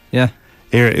 Yeah.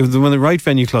 Here, when the right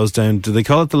venue closed down, do they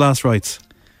call it the last rights?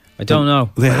 I don't know.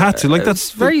 They had to. Like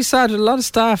that's very sad. A lot of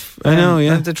staff. I know.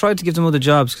 Yeah. And they tried to give them other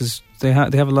jobs because they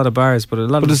have a lot of bars, but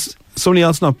is somebody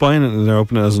else not buying it and they're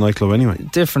opening it as a nightclub anyway?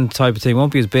 Different type of thing.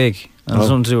 Won't be as big. And it's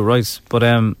nothing to do with rights. But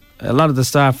a lot of the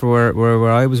staff were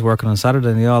where I was working on Saturday,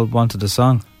 and they all wanted a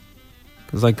song.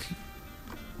 It was like,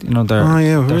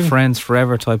 their friends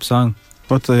forever type song.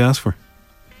 What did they ask for?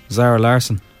 Zara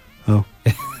Larsson. Oh.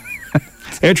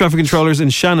 Air traffic controllers in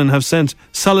Shannon have sent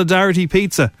Solidarity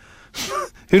Pizza.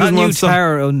 Who that new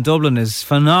tower in Dublin is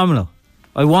phenomenal.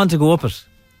 I want to go up it.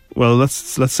 Well, let's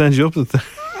send you up there.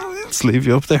 Let's leave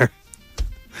you up there.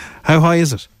 How high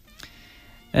is it?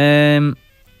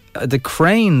 The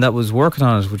crane that was working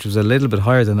on it, which was a little bit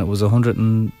higher than it, was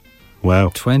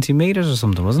 120 metres or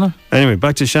something, wasn't it? Anyway,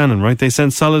 back to Shannon, right? They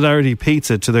sent Solidarity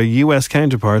Pizza to their US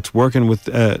counterparts working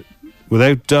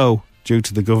without dough due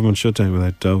to the government shutdown.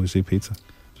 Without dough, you see pizza.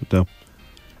 Dough.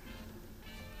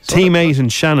 Team 8 in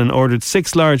Shannon ordered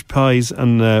 6 large pies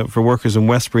and for workers in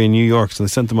Westbury in New York. So they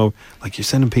sent them over. Like, you're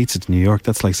sending pizza to New York,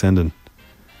 that's like sending.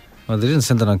 Well, they didn't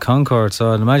send it on Concorde,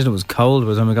 so I'd imagine it was cold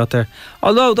by the time we got there.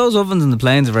 Although those ovens in the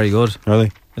planes are very good. Are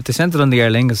they? If they sent it on the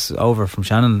Aer Lingus over from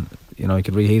Shannon, you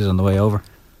could reheat it on the way over.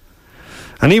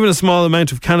 And even a small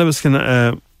amount of cannabis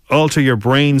can alter your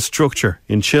brain structure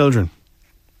in children.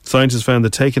 Scientists found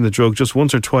that taking the drug just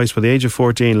once or twice by the age of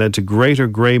 14 led to greater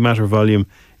grey matter volume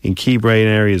in key brain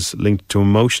areas linked to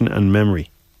emotion and memory.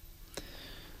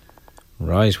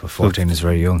 Right, well 14 is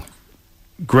very young.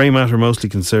 Grey matter mostly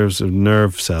conserves of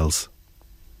nerve cells.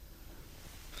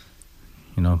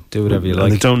 Do whatever you like.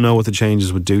 And they don't know what the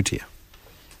changes would do to you.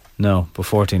 No, but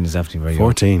 14 is definitely very young.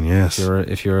 14, yes.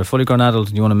 If you're a fully grown adult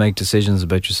and you want to make decisions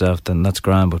about yourself, then that's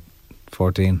grand, but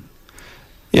 14.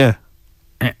 Yeah.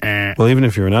 Well, even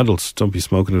if you're an adult, don't be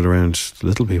smoking it around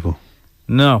little people.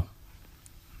 No,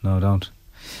 don't.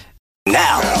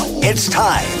 Now, it's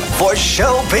time for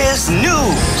Showbiz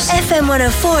News. FM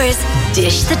 104's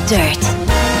Dish the Dirt.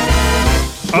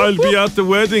 I'll be at the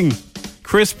wedding.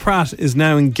 Chris Pratt is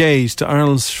now engaged to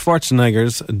Arnold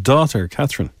Schwarzenegger's daughter,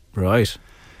 Catherine. Right.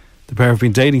 The pair have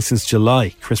been dating since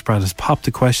July. Chris Pratt has popped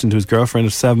a question to his girlfriend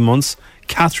of 7 months,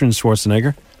 Catherine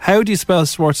Schwarzenegger. How do you spell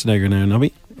Schwarzenegger now,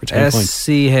 Nobby?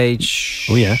 SCH.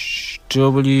 Oh, yeah.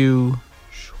 W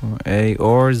A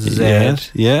or Z.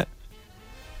 Yeah.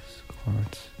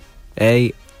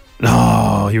 A.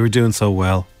 No, you were doing so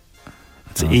well.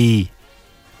 It's E.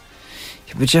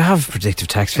 But you have predictive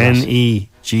text for that.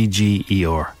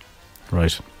 Negger.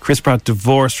 Right. Chris Pratt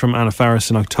divorced from Anna Faris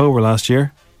in October last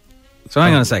year. So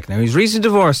hang on a second. Now, he's recently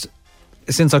divorced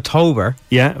since October.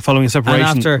 Yeah, following a separation.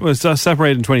 And after... Well, it was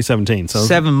separated in 2017. So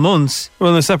 7 months.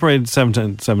 Well, they're separated in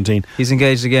 2017. He's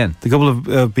engaged again. The couple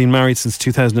have been married since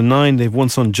 2009. They've one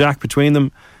son, Jack, between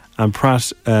them. And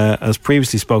Pratt has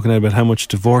previously spoken out about how much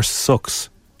divorce sucks.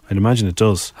 I'd imagine it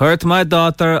does. Hurt my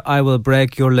daughter, I will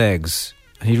break your legs.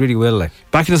 He really will, like.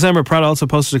 Back in December, Pratt also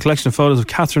posted a collection of photos of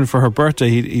Catherine for her birthday.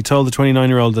 He told the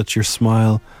 29-year-old that your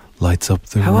smile lights up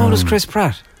the room. How old is Chris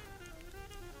Pratt?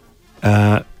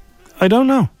 I don't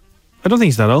know. I don't think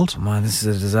he's that old. Oh man, this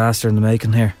is a disaster in the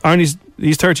making here. Arnie's,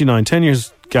 he's 39, 10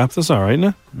 years gap. That's all right, isn't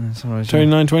it? That's all right.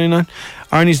 39, 29.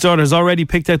 Arnie's daughter has already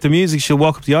picked out the music she'll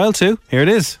walk up the aisle to. Here it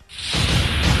is.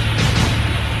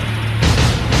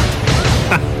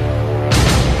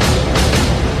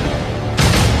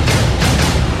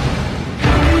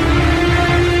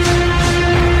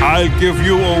 I'll give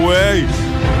you away.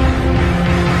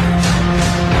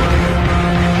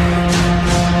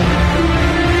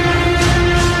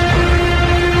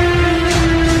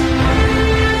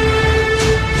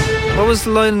 What was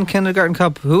the line in Kindergarten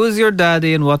Cop? Who is your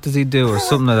daddy and what does he do? Or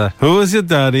something like that. Who is your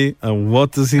daddy and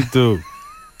what does he do?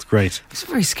 It's great. It's a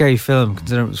very scary film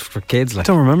considering it was for kids. Like. I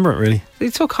don't remember it really. They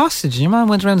took hostage and your man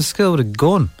went around the school with a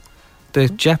gun. The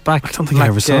jetpack. I don't think I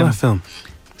ever saw that film.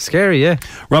 Scary, yeah.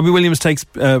 Robbie Williams takes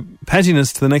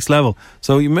pettiness to the next level.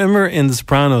 So you remember in The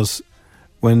Sopranos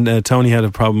when Tony had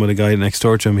a problem with a guy next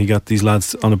door to him, he got these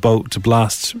lads on a boat to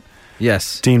blast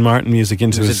Dean Martin music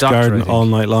into his garden all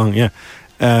night long. Yeah.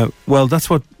 Well,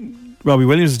 that's what Robbie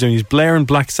Williams is doing. He's blaring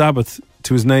Black Sabbath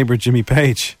to his neighbour Jimmy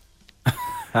Page.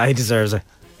 He deserves it.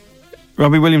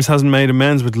 Robbie Williams hasn't made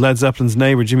amends with Led Zeppelin's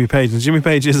neighbour Jimmy Page, and Jimmy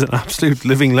Page is an absolute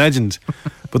living legend.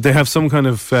 But they have some kind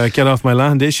of get off my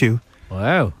land issue.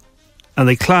 Wow. And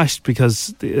they clashed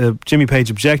because Jimmy Page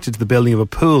objected to the building of a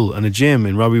pool and a gym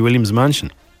in Robbie Williams'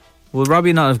 mansion. Will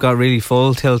Robbie not have got really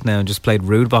full tilt now and just played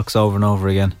Rude Box over and over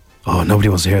again? Oh, nobody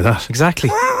wants to hear that. Exactly.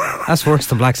 That's worse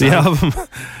than Black Sabbath. The album.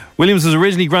 Williams was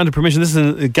originally granted permission, this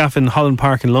is a gaff in Holland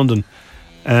Park in London,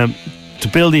 to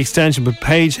build the extension, but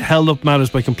Page held up matters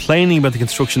by complaining about the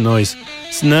construction noise.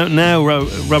 So now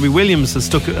Robbie Williams has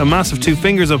stuck a massive 2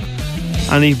 fingers up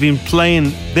and he's been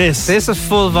playing this. This is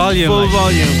full volume. Full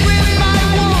volume.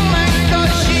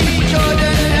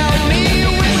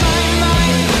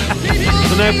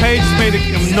 So now Page has made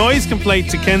a noise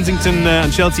complaint to Kensington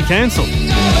and Chelsea Council.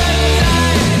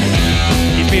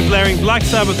 He's been blaring Black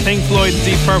Sabbath, Pink Floyd and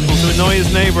Deep Purple to annoy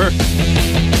his neighbour,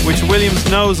 which Williams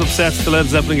knows upsets the Led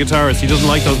Zeppelin guitarist. He doesn't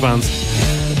like those bands.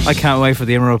 I can't wait for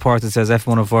the IMRA report that says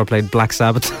F104 played Black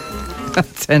Sabbath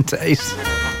 10 to 8.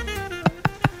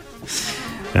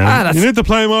 Yeah. You need to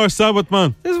play more Sabbath,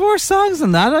 man. There's worse songs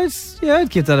than that. I'd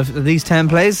give that at least 10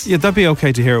 plays. Yeah, that'd be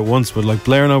okay to hear it once, but like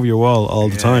blaring over your wall all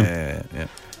the time. Yeah.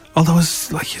 Although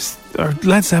it's like, are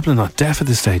Led Zeppelin not deaf at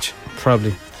this stage?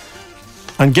 Probably.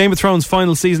 And Game of Thrones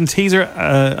final season teaser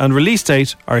and release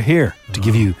date are here to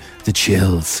give you the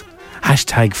chills.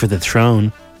 Hashtag for the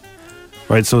throne.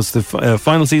 Right, so it's the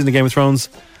final season of Game of Thrones.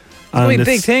 And it's a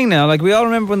big thing now. Like, we all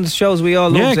remember when the shows we all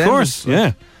loved. Yeah, of course.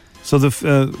 Yeah. So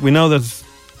we know that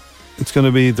it's going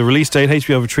to be the release date.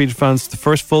 HBO have treated fans to the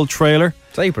first full trailer.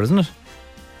 It's April, isn't it?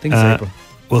 I think it's April.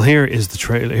 Well, here is the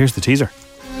trailer. Here's the teaser.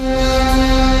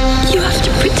 You have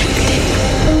to protect him.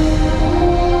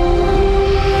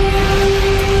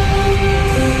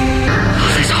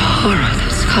 All this horror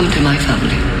that's come to my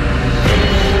family.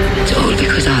 It's all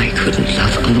because I couldn't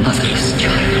love a motherless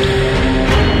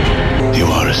child. You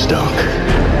are a Stark.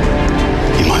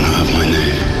 You might not have my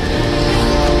name,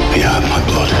 but you have my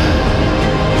blood.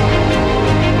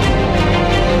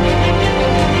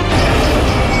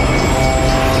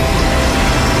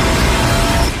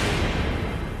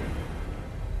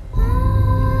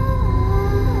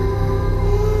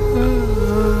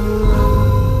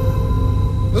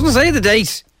 It doesn't say the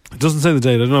date. It doesn't say the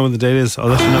date. I don't know when the date is. I'll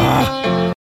let you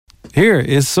know. Here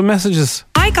is some messages.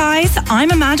 Hi guys,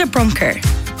 I'm Amanda Brunker.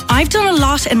 I've done a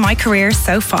lot in my career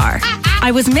so far.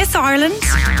 I was Miss Ireland,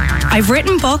 I've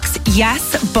written books,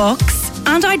 yes, books,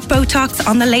 and I'd Botox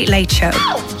on the Late Late Show.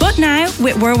 But now,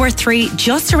 with World War III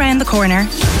just around the corner,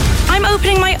 I'm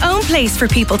opening my own place for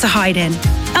people to hide in.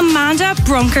 Amanda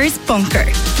Brunker's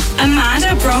Bunker.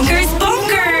 Amanda Brunker's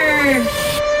Bunker!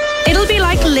 It'll be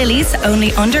like Lily's,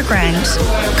 only underground.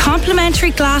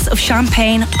 Complimentary glass of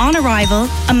champagne on arrival.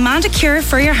 A manicure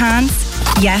for your hands.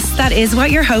 Yes, that is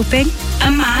what you're hoping.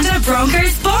 Amanda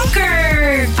Brunker's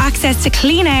Bunker! Access to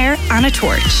clean air and a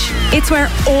torch. It's where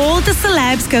all the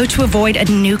celebs go to avoid a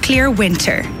nuclear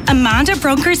winter. Amanda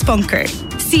Brunker's Bunker.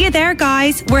 See you there,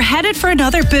 guys. We're headed for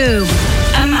another boom.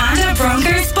 Amanda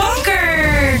Brunker's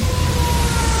Bunker!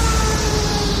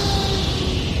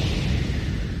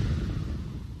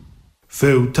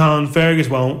 Futon Fergus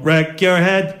won't wreck your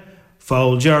head.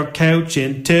 Fold your couch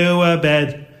into a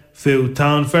bed.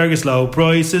 Futon Fergus low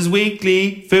prices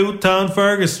weekly. Futon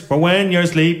Fergus for when you're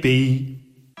sleepy.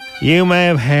 You may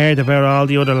have heard about all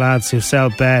the other lads who sell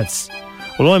beds.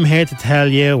 Well, I'm here to tell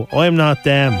you, I'm not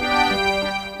them.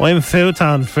 I'm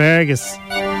Futon Fergus.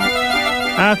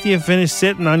 After you finish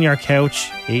sitting on your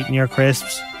couch, eating your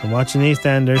crisps and watching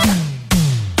EastEnders,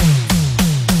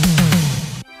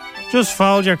 just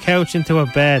fold your couch into a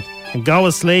bed and go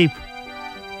asleep.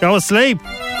 Go asleep.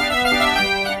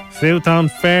 Futon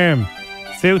Firm,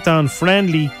 Futon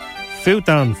Friendly,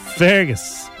 Futon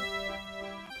Fergus.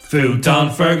 Futon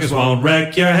Fergus won't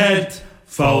wreck your head.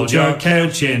 Fold your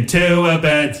couch into a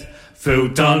bed.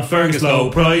 Futon Fergus low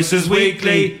prices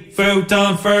weekly.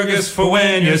 Futon Fergus for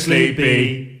when you're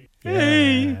sleepy.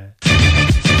 Hey.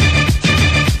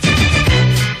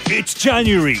 It's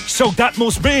January, so that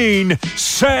must mean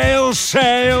sale,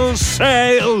 sale,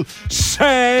 sale,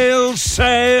 sale,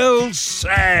 sale,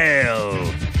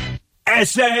 sale.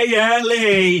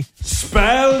 S-A-L-E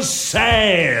spells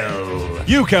sale.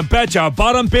 You can bet your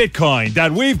bottom Bitcoin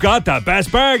that we've got the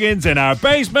best bargains in our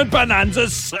Basement Bonanza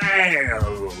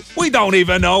sale. We don't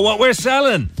even know what we're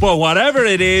selling, but whatever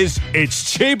it is,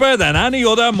 it's cheaper than any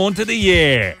other month of the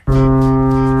year.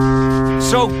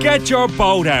 So get your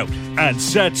boat out and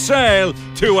set sail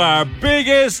to our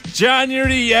biggest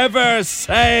January ever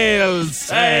sale,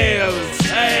 sale,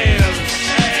 sale, sale.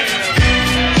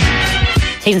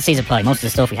 T's and C's apply. Most of the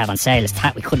stuff we have on sale is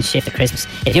that we couldn't ship at Christmas.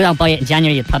 If you don't buy it in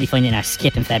January, you'll probably find it in our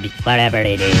skip in February, wherever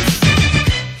it is.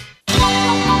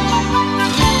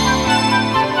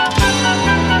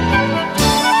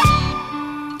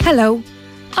 Hello,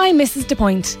 I'm Mrs.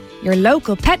 DePoint, your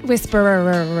local pet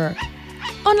whisperer.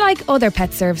 Unlike other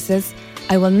pet services,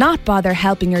 I will not bother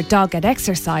helping your dog get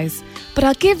exercise, but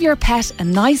I'll give your pet a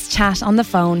nice chat on the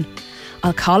phone.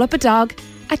 I'll call up a dog,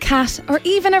 a cat, or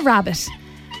even a rabbit.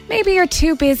 Maybe you're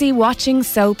too busy watching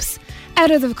soaps,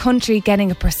 out of the country getting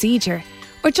a procedure,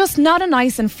 or just not a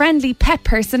nice and friendly pet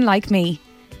person like me.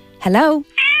 Hello?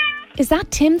 Is that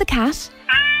Tim the cat?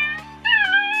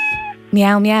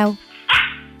 Meow meow.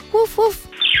 Woof woof.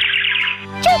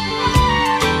 Chirp.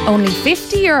 Only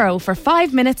 €50 for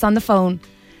 5 minutes on the phone.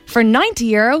 For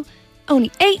 €90,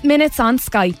 only 8 minutes on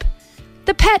Skype.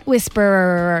 The Pet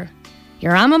Whisperer.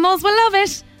 Your animals will love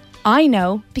it. I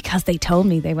know, because they told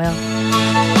me they will.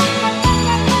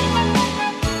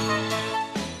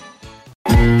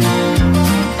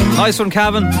 Nice one,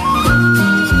 Cavan.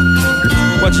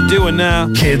 What you doing now?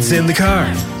 Kids in the car,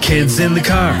 kids in the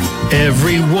car.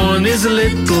 Everyone is a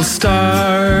little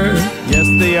star. Yes,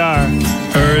 they are.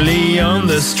 Early on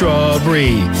the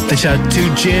strawberry, they chat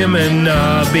to Jim and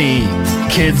Nobby.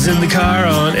 Kids in the car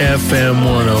on FM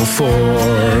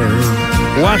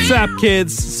 104. What's up,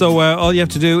 kids? So all you have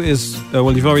to do is,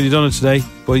 well, you've already done it today,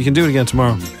 but you can do it again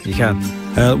tomorrow. You can.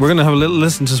 We're going to have a little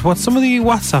listen to what some of the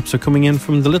WhatsApps are coming in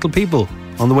from the little people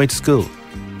on the way to school.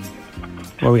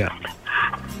 Where are we at?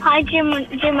 Hi, Jim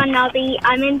and Nobby.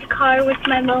 I'm in the car with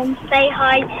my mum. Say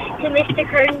hi to Mr.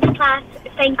 Curtin's class,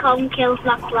 St. Colm Kills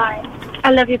Lochline. I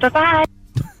love you. Bye-bye.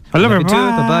 I love you too.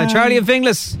 Bye-bye. Charlie and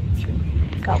Finglas.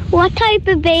 What type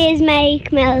of bees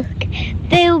make milk?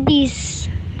 Boobies.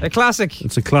 A classic.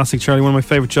 It's a classic, Charlie. One of my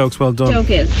favourite jokes. Well done.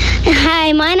 Joke is.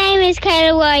 Hi, my name is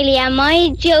Kayla Wiley, and my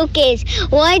joke is,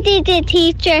 why did the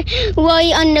teacher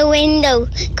write on the window?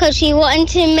 Because she wanted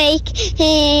to make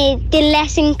the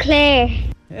lesson clear.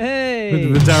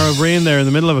 Hey. With Dara Breen there in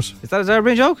the middle of it. Is that a Dara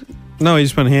Breen joke? No, he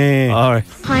just went, hey. All right.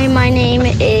 Hi, my name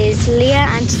is Leah,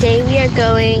 and today we are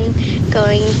going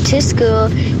to school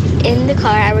in the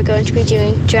car, and we're going to be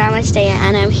doing drama today,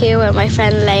 and I'm here with my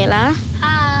friend Layla.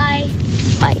 Hi.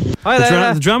 Bye. Hi,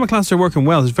 Layla. The drama class are working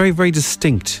well. It's very, very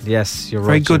distinct. Yes, you're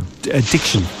very right. Very good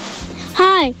diction.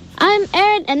 Hi, I'm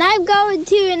Erin, and I'm going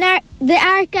to the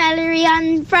art gallery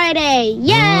on Friday.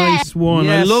 Yeah! Nice one.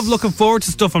 I love looking forward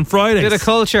to stuff on Fridays. Bit of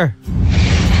culture.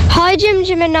 Hi,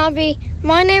 Jim and Nobby.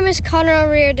 My name is Connor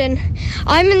O'Riordan.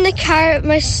 I'm in the car with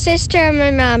my sister and my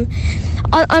mum.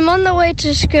 I'm on the way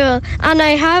to school, and I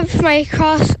have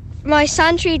my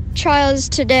Santry trials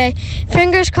today.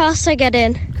 Fingers crossed I get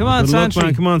in. Come on, Good luck, Santry.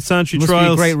 man. Come on, Santry Must trials.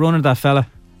 be a great runner, that fella.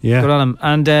 Yeah. Good on him.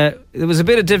 And there was a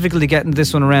bit of difficulty getting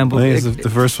this one around, but the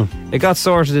first one. It got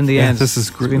sorted in the end. This is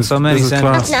great. There's been so many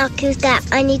Knock, knock, who's that?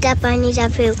 I need that, but I need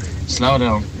that poo. Slow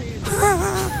down.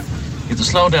 You have to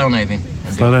slow down, Avon.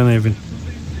 Slow down, Avon.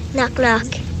 Knock, knock.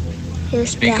 Who's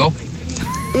Speak that? up.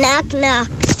 Knock, knock.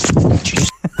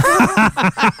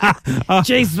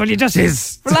 Jesus, will you just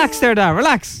relax there, Dad?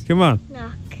 Relax. Come on.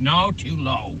 No, too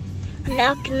low.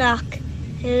 Knock, knock.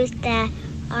 Who's that?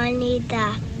 I need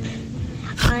that.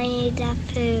 I need that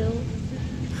poo.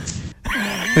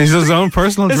 He's his own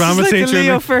personal This drama is like teacher. the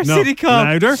Leo First no, City Call.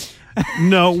 Louder.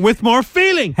 No, with more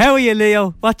feeling. How are you,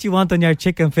 Leo? What do you want on your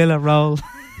chicken fillet roll?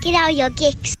 Get out your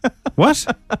kicks. What?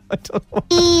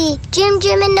 Jim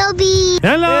and Nobby.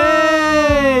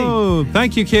 Hello!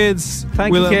 Thank you, kids.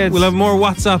 Thank you, kids. We'll have more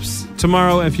WhatsApps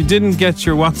tomorrow. If you didn't get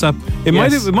your WhatsApp,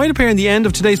 it might appear in the end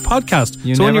of today's podcast.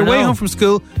 You so when never you're way know. home from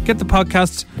school, get the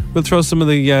podcast. We'll throw some of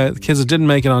the kids that didn't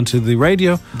make it onto the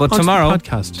radio. But onto tomorrow, the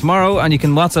podcast. tomorrow, and you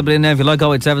can WhatsApp it in now if you like.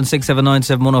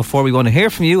 087 We want to hear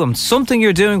from you on something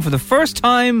you're doing for the first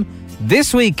time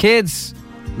this week, kids.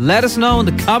 Let us know in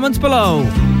the comments below.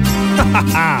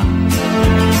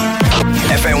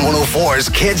 FM 104's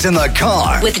Kids in the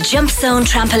Car. With Jump Zone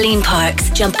Trampoline Parks.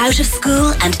 Jump out of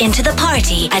school and into the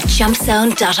party at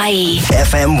jumpzone.ie.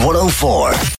 FM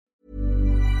 104.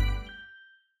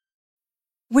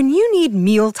 When you need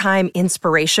mealtime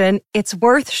inspiration, it's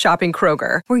worth shopping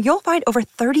Kroger, where you'll find over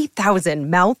 30,000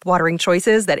 mouth-watering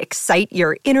choices that excite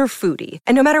your inner foodie.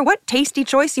 And no matter what tasty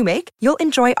choice you make, you'll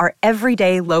enjoy our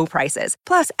everyday low prices,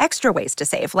 plus extra ways to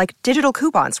save, like digital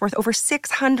coupons worth over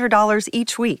 $600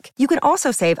 each week. You can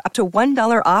also save up to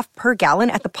 $1 off per gallon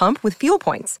at the pump with fuel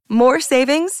points. More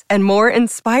savings and more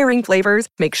inspiring flavors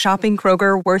make shopping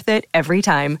Kroger worth it every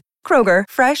time. Kroger,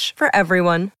 fresh for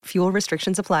everyone. Fuel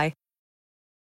restrictions apply.